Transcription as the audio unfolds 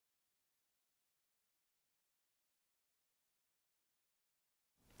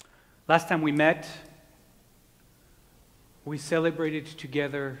Last time we met, we celebrated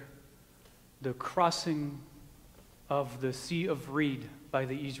together the crossing of the Sea of Reed by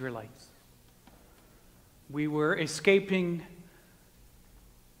the Israelites. We were escaping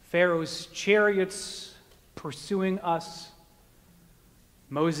Pharaoh's chariots pursuing us.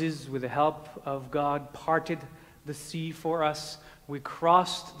 Moses, with the help of God, parted the sea for us. We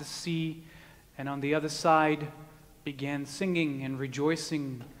crossed the sea, and on the other side began singing and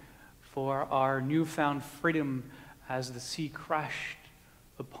rejoicing for our newfound freedom as the sea crashed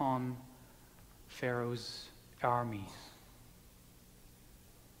upon Pharaoh's armies.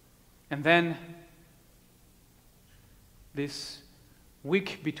 And then this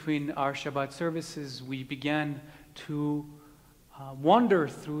week between our Shabbat services, we began to wander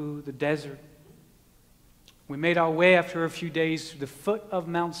through the desert. We made our way after a few days to the foot of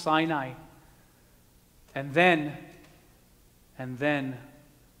Mount Sinai. And then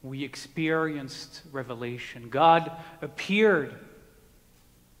we experienced revelation. God appeared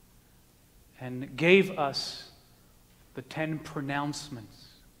and gave us the 10 pronouncements,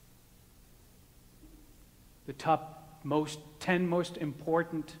 the 10 most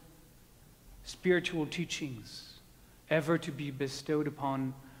important spiritual teachings ever to be bestowed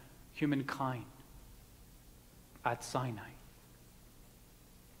upon humankind at Sinai.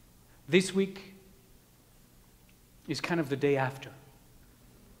 This week is kind of the day after.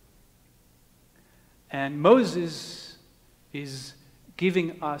 And Moses is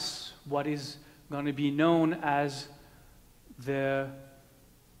giving us what is going to be known as the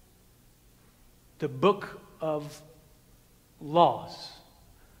book of laws,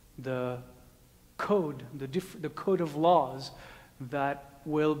 the code, the code of laws that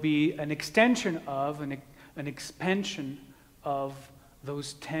will be an extension of, an expansion of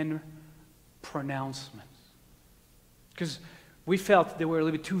those 10 pronouncements. Because we felt they were a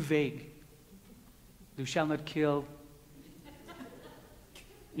little bit too vague. You shall not kill.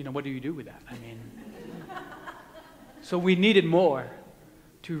 What do you do with that? So we needed more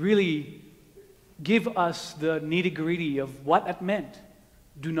to really give us the nitty-gritty of what that meant.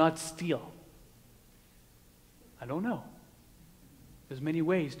 Do not steal. I don't know. There's many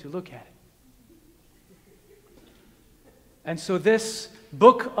ways to look at it. And so this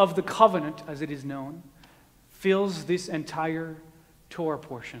book of the covenant, as it is known, fills this entire Torah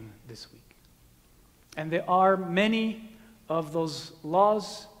portion this week. And there are many of those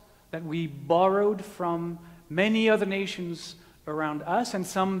laws that we borrowed from many other nations around us, and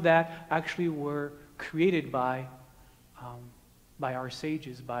some that actually were created by our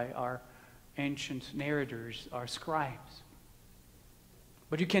sages, by our ancient narrators, our scribes.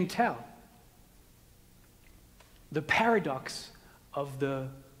 But you can tell the paradox of the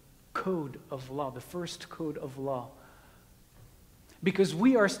code of law, the first code of law, because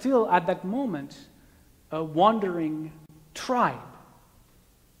we are still at that moment a wandering tribe.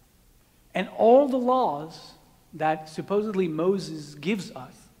 And all the laws that supposedly Moses gives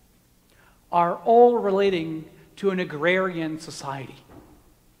us are all relating to an agrarian society.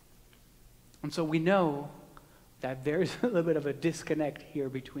 And so we know that there's a little bit of a disconnect here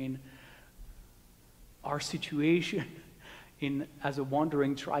between our situation as a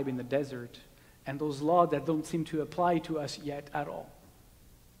wandering tribe in the desert and those laws that don't seem to apply to us yet at all.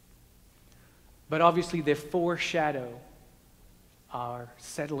 But obviously they foreshadow our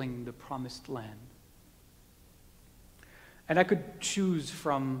settling the promised land. And I could choose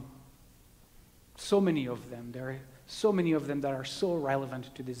from so many of them. There are so many of them that are so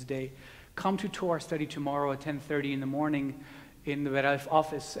relevant to this day. Come to Torah study tomorrow at 10:30 in the morning in the BenHaim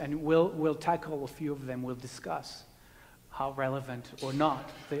office, and we'll tackle a few of them. We'll discuss how relevant or not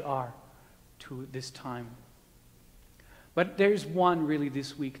they are to this time. But there's one really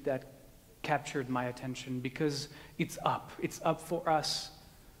this week that captured my attention because it's up. It's up for us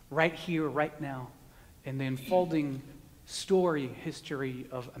right here, right now, in the unfolding history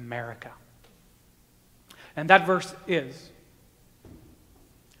of America. And that verse is,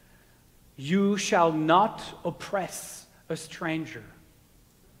 "You shall not oppress a stranger,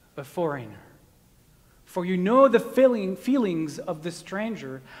 a foreigner, for you know the feelings of the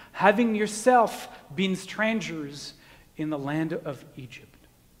stranger, having yourself been strangers in the land of Egypt."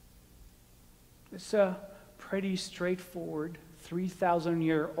 It's a pretty straightforward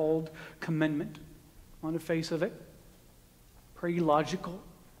 3,000-year-old commandment on the face of it. Pretty logical.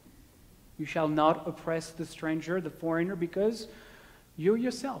 You shall not oppress the stranger, the foreigner, because you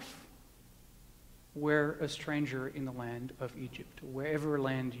yourself were a stranger in the land of Egypt, wherever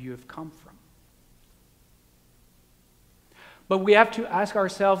land you have come from. But we have to ask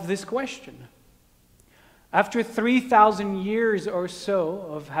ourselves this question. After 3,000 years or so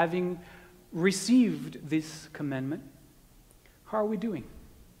of having received this commandment, how are we doing?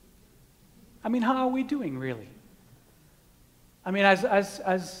 I mean, how are we doing, really? I mean,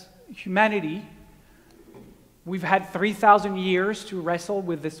 as humanity, we've had 3,000 years to wrestle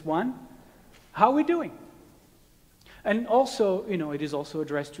with this one. How are we doing? And also, it is also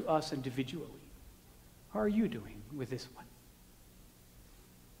addressed to us individually. How are you doing with this one?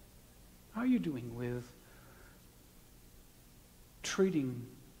 How are you doing with treating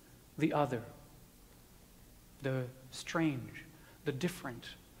the other, the strange, the different,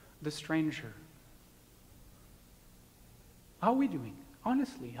 the stranger? How are we doing?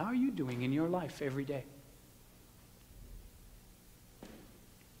 Honestly, how are you doing in your life every day?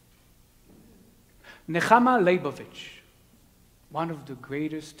 Nechama Leibovich, one of the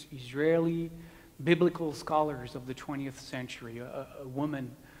greatest Israeli biblical scholars of the 20th century, a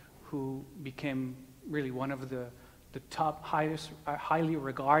woman who became really one of the top, highly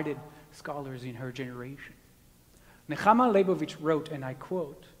regarded scholars in her generation. Nechama Leibovich wrote, and I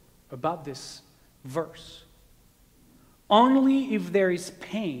quote, about this verse, "Only if there is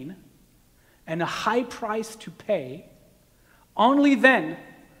pain and a high price to pay, only then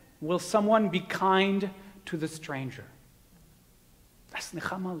will someone be kind to the stranger." That's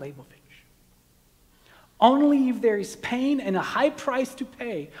Nechama Leibovich. Only if there is pain and a high price to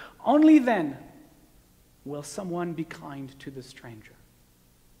pay, only then will someone be kind to the stranger.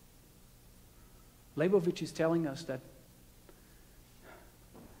 Leibovich is telling us that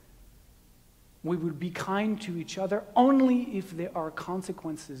we would be kind to each other only if there are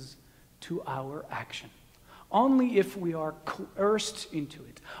consequences to our action. Only if we are coerced into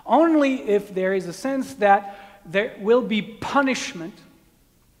it. Only if there is a sense that there will be punishment,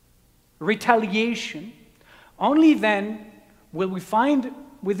 retaliation. Only then will we find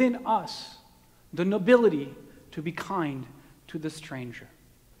within us the nobility to be kind to the stranger,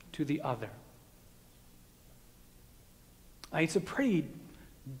 to the other. It's a pretty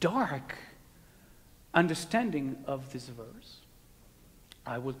dark understanding of this verse,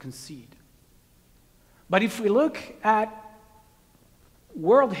 I would concede. But if we look at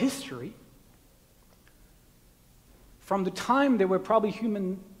world history, from the time there were probably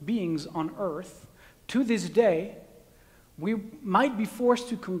human beings on earth to this day, we might be forced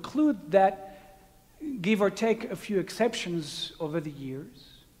to conclude that, give or take a few exceptions over the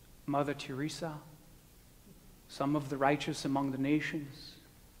years, Mother Teresa, some of the righteous among the nations,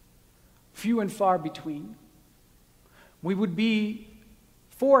 few and far between, we would be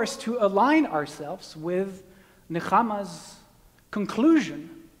forced to align ourselves with Nechama's conclusion.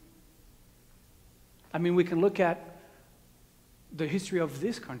 I mean, we can look at the history of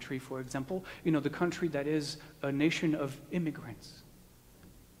this country, for example, the country that is a nation of immigrants.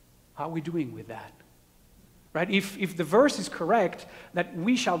 How are we doing with that? Right? If the verse is correct, that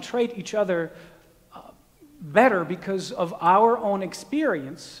we shall treat each other better because of our own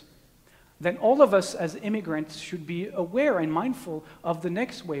experience, then all of us as immigrants should be aware and mindful of the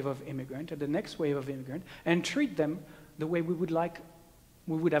next wave of immigrant and the next wave of immigrant and treat them the way we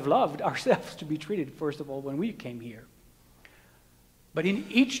would have loved ourselves to be treated, first of all, when we came here. But in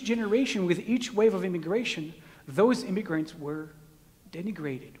each generation, with each wave of immigration, those immigrants were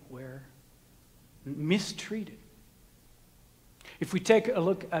denigrated, were mistreated. If we take a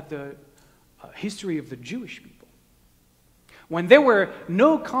look at the history of the Jewish people, when there were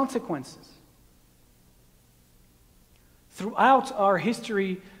no consequences throughout our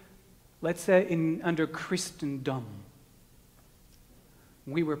history, let's say under Christendom,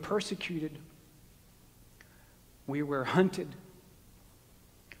 we were persecuted, we were hunted,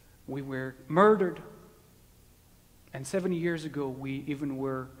 we were murdered, and 70 years ago we even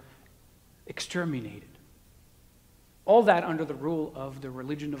were exterminated. All that under the rule of the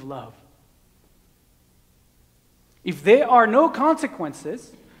religion of love. If there are no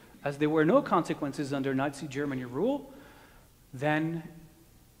consequences, as there were no consequences under Nazi Germany rule, then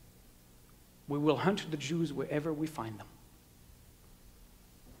we will hunt the Jews wherever we find them.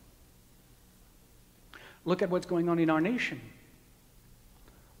 Look at what's going on in our nation.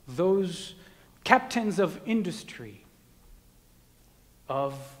 Those captains of industry,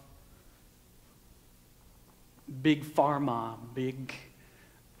 of big pharma, big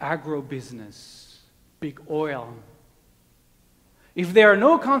agro-business, big oil, if there are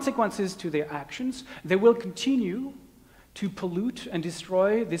no consequences to their actions, they will continue to pollute and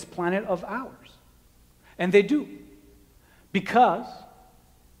destroy this planet of ours. And they do, because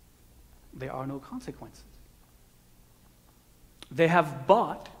there are no consequences. They have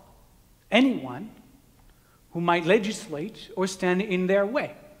bought anyone who might legislate or stand in their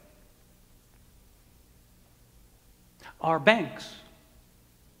way. our banks,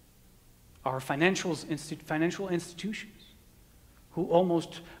 our financial institutions, who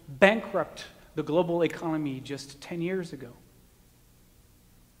almost bankrupt the global economy just 10 years ago,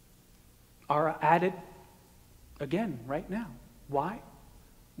 are at it again right now. Why?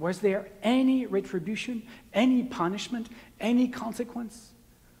 Was there any retribution, any punishment, any consequence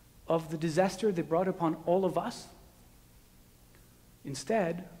of the disaster they brought upon all of us?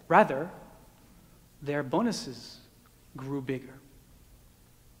 Instead, rather, their bonuses grew bigger.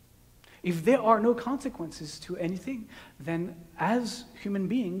 If there are no consequences to anything, then as human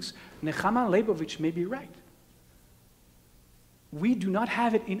beings, Nechama Leibovich may be right. We do not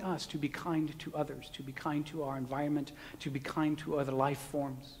have it in us to be kind to others, to be kind to our environment, to be kind to other life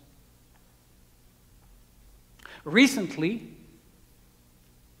forms. Recently,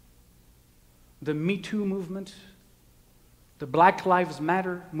 the Me Too movement, the Black Lives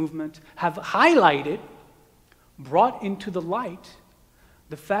Matter movement have highlighted, brought into the light,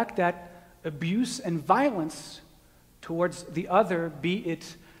 the fact that abuse and violence towards the other, be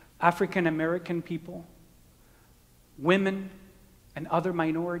it African American people, women, and other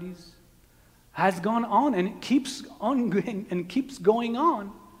minorities, has gone on and keeps going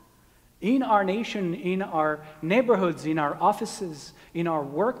on in our nation, in our neighborhoods, in our offices, in our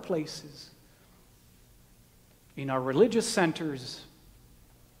workplaces, in our religious centers,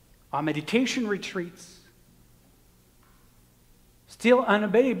 our meditation retreats. Still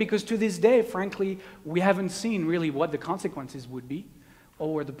unabated, because to this day, frankly, we haven't seen really what the consequences would be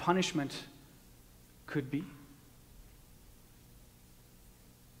or where the punishment could be.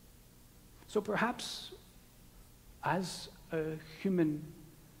 So perhaps, as human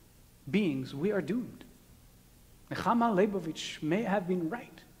beings, we are doomed. Nechama Leibovich may have been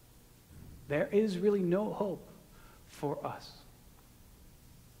right. There is really no hope for us.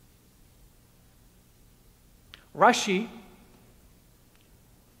 Rashi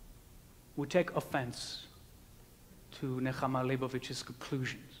would take offense to Nechama Leibovich's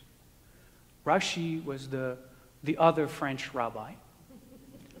conclusions. Rashi was the other French rabbi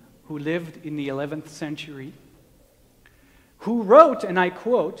who lived in the 11th century, who wrote, and I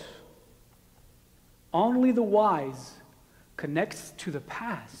quote, "Only the wise connects to the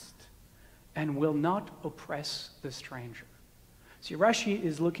past and will not oppress the stranger." See, Rashi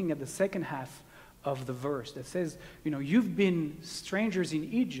is looking at the second half of the verse that says, you've been strangers in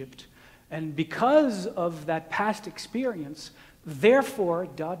Egypt, and because of that past experience, therefore, ...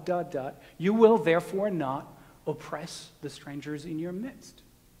 you will therefore not oppress the strangers in your midst.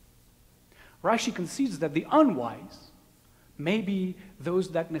 Rashi concedes that the unwise may be those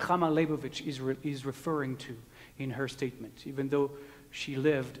that Nechama Leibovich is referring to in her statement, even though she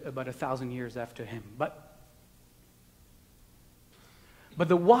lived about 1,000 years after him. But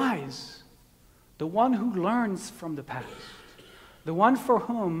the wise, the one who learns from the past, the one for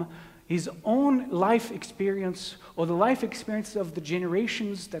whom his own life experience or the life experience of the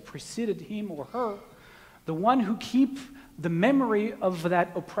generations that preceded him or her, the one who keep the memory of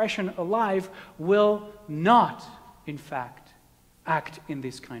that oppression alive, will not, in fact, act in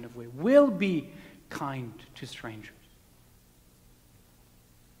this kind of way, will be kind to strangers.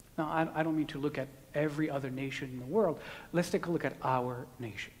 Now, I don't mean to look at every other nation in the world. Let's take a look at our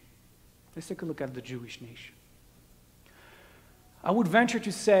nation. Let's take a look at the Jewish nation. I would venture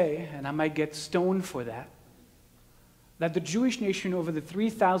to say, and I might get stoned for that the Jewish nation over the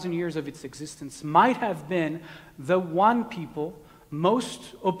 3,000 years of its existence might have been the one people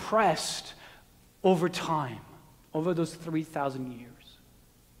most oppressed over time, over those 3,000 years.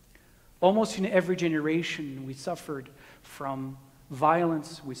 Almost in every generation, we suffered from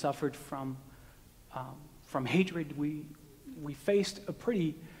violence, we suffered from hatred, we faced a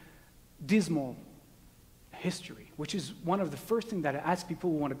pretty dismal history, which is one of the first things that I ask people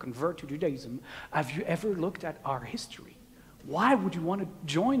who want to convert to Judaism. Have you ever looked at our history? Why would you want to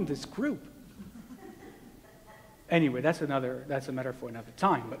join this group? Anyway, that's a matter for another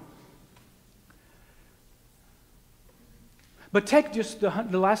time. But take just the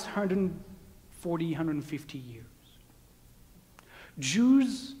last 140, 150 years.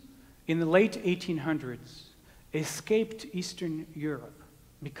 Jews in the late 1800s escaped Eastern Europe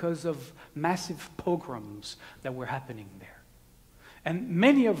because of massive pogroms that were happening there. And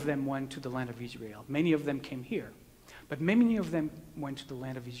many of them went to the land of Israel. Many of them came here. But many of them went to the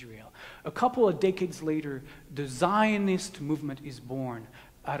land of Israel. A couple of decades later, the Zionist movement is born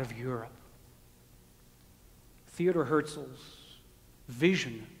out of Europe. Theodor Herzl's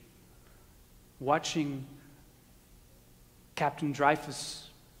vision, watching Captain Dreyfus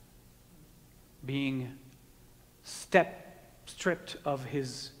being stripped of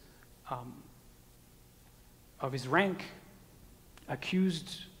his of his rank,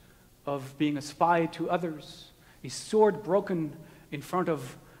 accused of being a spy to others, his sword broken in front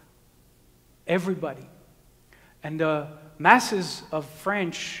of everybody, and the masses of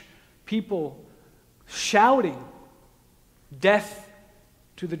French people shouting, "Death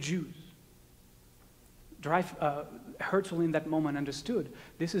to the Jews." Herzl in that moment understood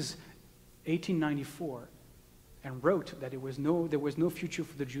this is 1894 and wrote that there was no future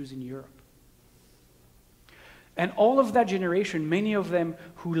for the Jews in Europe. And all of that generation, many of them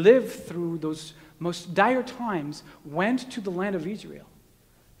who lived through those most dire times, went to the land of Israel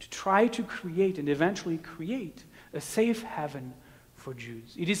to try to create and eventually create a safe haven for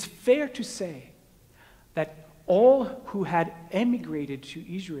Jews. It is fair to say that all who had emigrated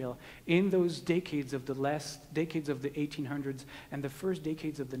to Israel in those decades of the last decades of the 1800s and the first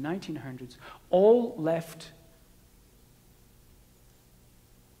decades of the 1900s all left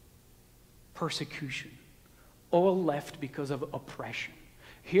persecution, all left because of oppression.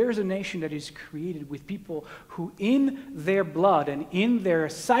 Here's a nation that is created with people who in their blood and in their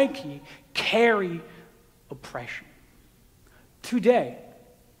psyche carry oppression. Today,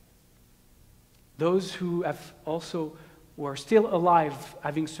 those who were still alive,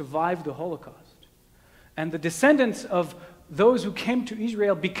 having survived the Holocaust, and the descendants of those who came to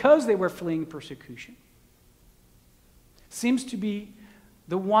Israel because they were fleeing persecution, seems to be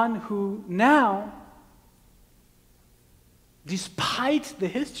the one who now, despite the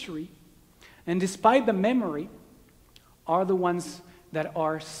history and despite the memory, are the ones that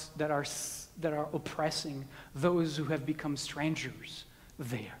are oppressing those who have become strangers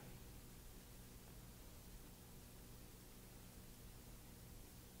there.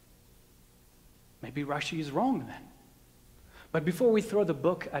 Maybe Rashi is wrong then. But before we throw the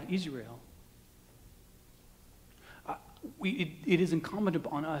book at Israel, it is incumbent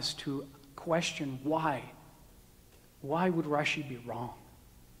upon us to question why. Why would Rashi be wrong?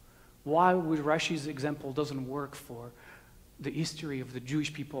 Why would Rashi's example doesn't work for the history of the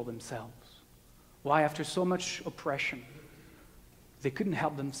Jewish people themselves? Why, after so much oppression, they couldn't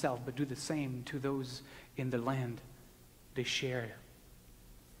help themselves but do the same to those in the land they share?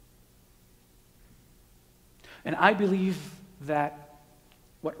 And I believe that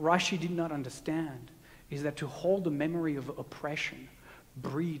what Rashi did not understand is that to hold the memory of oppression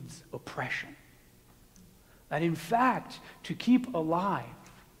breeds oppression. That in fact, to keep alive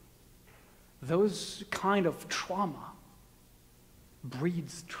those kind of trauma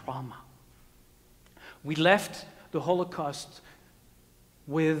breeds trauma. We left the Holocaust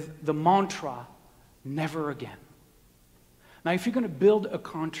with the mantra, never again. Now, if you're going to build a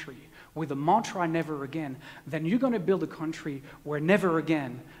country with the mantra, never again, then you're going to build a country where never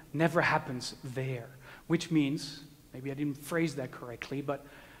again never happens there. Which means, maybe I didn't phrase that correctly, but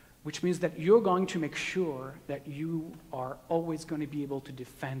which means that you're going to make sure that you are always going to be able to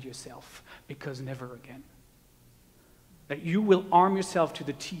defend yourself, because never again. That you will arm yourself to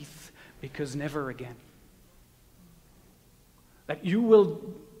the teeth, because never again. That you will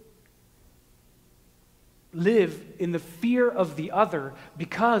live in the fear of the other,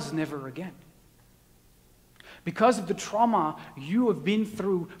 because never again. Because of the trauma you have been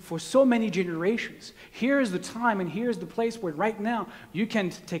through for so many generations, here's the time and here's the place where right now you can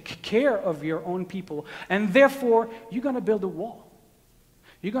take care of your own people, and therefore you're going to build a wall.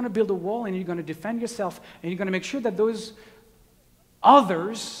 You're going to build a wall and you're going to defend yourself, and you're going to make sure that those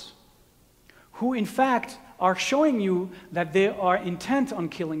others who in fact are showing you that they are intent on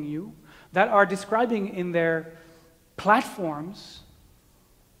killing you, that are describing in their platforms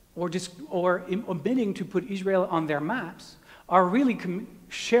or omitting to put Israel on their maps, are really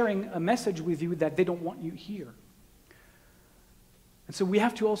sharing a message with you that they don't want you here. And so we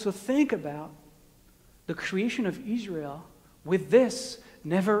have to also think about the creation of Israel with this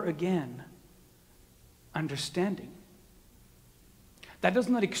never again understanding. That does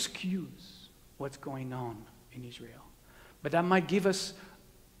not excuse what's going on in Israel, but that might give us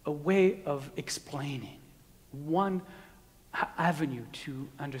a way of explaining, one avenue to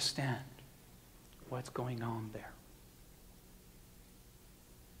understand what's going on there.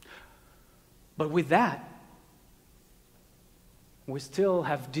 But with that, we still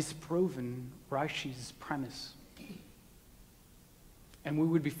have disproven Rashi's premise. And we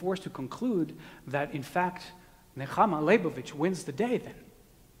would be forced to conclude that, in fact, Nechama Leibovich wins the day then.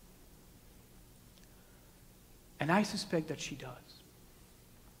 And I suspect that she does.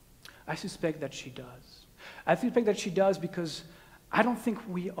 I suspect that she does. I suspect that she does because I don't think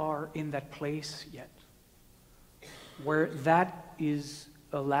we are in that place yet where that is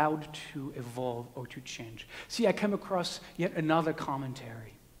allowed to evolve or to change. See, I came across yet another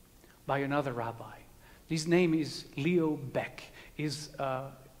commentary by another rabbi His name is Leo Beck. He was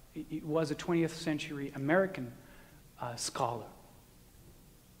a 20th century American scholar.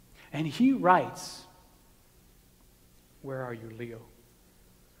 And he writes, where are you, Leo?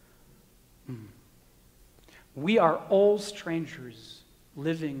 We are all strangers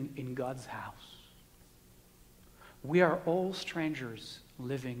living in God's house. We are all strangers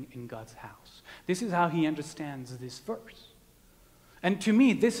living in God's house. This is how he understands this verse. And to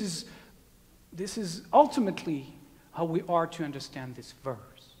me, this is ultimately how we are to understand this verse.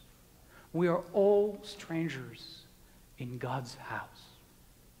 We are all strangers in God's house.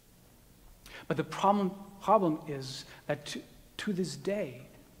 But the problem is that to this day,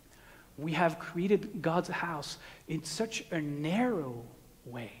 we have created God's house in such a narrow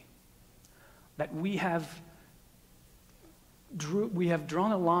way that we have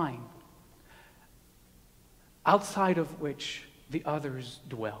drawn a line outside of which the others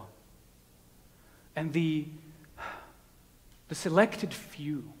dwell. And the selected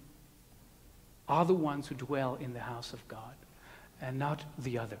few are the ones who dwell in the house of God and not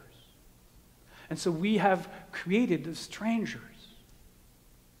the others. And so we have created the strangers.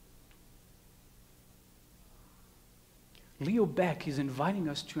 Leo Beck is inviting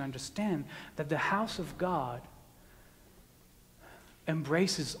us to understand that the house of God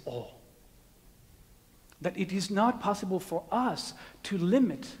embraces all. That it is not possible for us to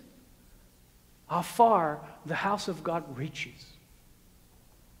limit how far the house of God reaches.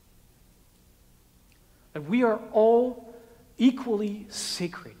 That we are all equally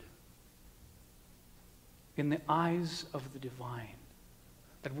sacred in the eyes of the divine.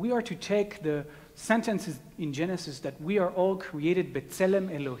 That we are to take the sentences in Genesis that we are all created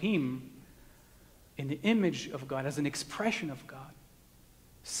B'Tselem Elohim, in the image of God, as an expression of God,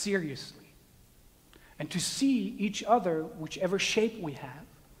 seriously. And to see each other, whichever shape we have,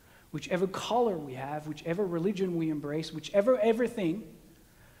 whichever color we have, whichever religion we embrace, whichever everything,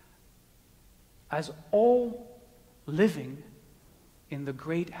 as all living in the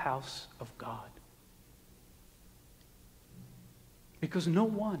great house of God. Because no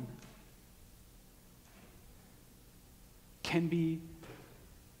one can be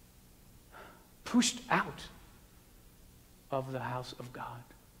pushed out of the house of God.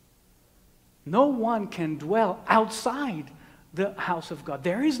 No one can dwell outside the house of God.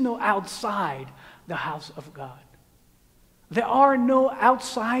 There is no outside the house of God. There are no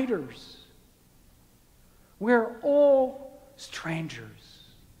outsiders. We're all strangers.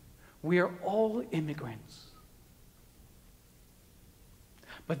 We are all immigrants.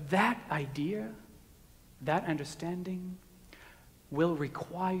 But that idea, that understanding, will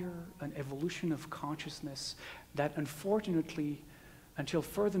require an evolution of consciousness that unfortunately, until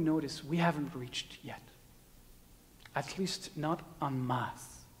further notice, we haven't reached yet. At least not en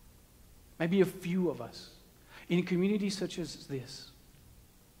masse. Maybe a few of us, in a community such as this,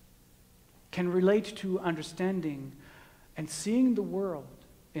 can relate to understanding and seeing the world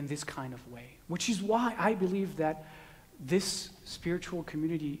in this kind of way. Which is why I believe that this spiritual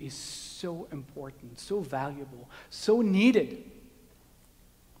community is so important, so valuable, so needed.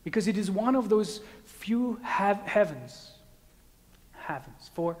 Because it is one of those few heavens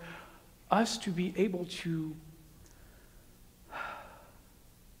for us to be able to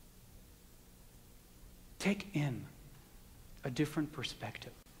take in a different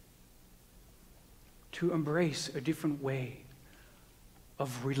perspective, to embrace a different way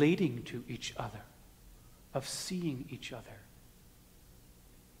of relating to each other, of seeing each other,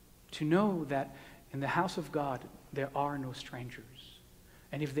 to know that in the house of God there are no strangers,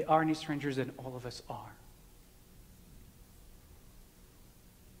 and if there are any strangers, then all of us are.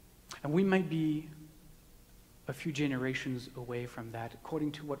 And we might be a few generations away from that.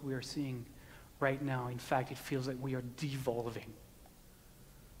 According to what we are seeing right now, in fact, it feels like we are devolving.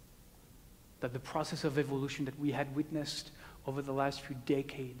 That the process of evolution that we had witnessed over the last few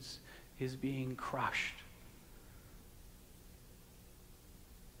decades is being crushed.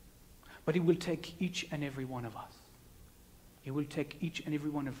 But it will take each and every one of us. It will take each and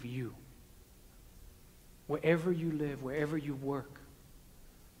every one of you, wherever you live, wherever you work,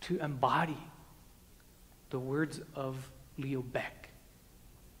 to embody the words of Leo Beck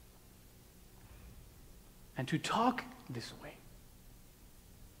and to talk this way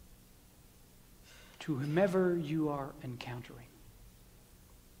to whomever you are encountering,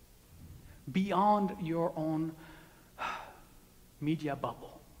 beyond your own media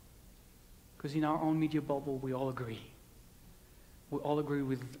bubble. Because in our own media bubble, we all agree. We all agree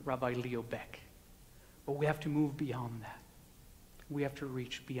with Rabbi Leo Beck. But we have to move beyond that. We have to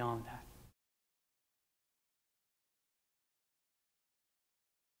reach beyond that.